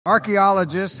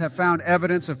Archaeologists have found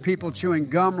evidence of people chewing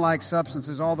gum-like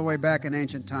substances all the way back in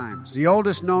ancient times. The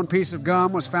oldest known piece of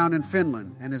gum was found in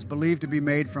Finland and is believed to be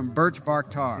made from birch bark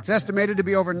tar. It's estimated to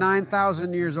be over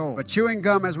 9,000 years old, but chewing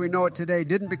gum as we know it today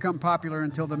didn't become popular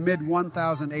until the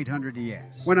mid-1800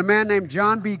 years, when a man named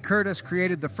John B. Curtis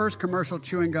created the first commercial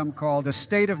chewing gum called the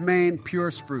State of Maine Pure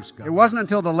Spruce Gum. It wasn't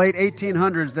until the late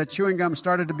 1800s that chewing gum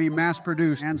started to be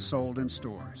mass-produced and sold in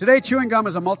stores. Today, chewing gum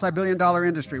is a multi-billion-dollar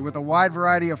industry with a wide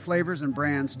variety of flavors and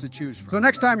brands to choose from. So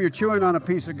next time you're chewing on a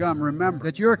piece of gum, remember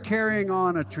that you're carrying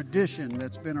on a tradition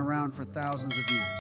that's been around for thousands of years.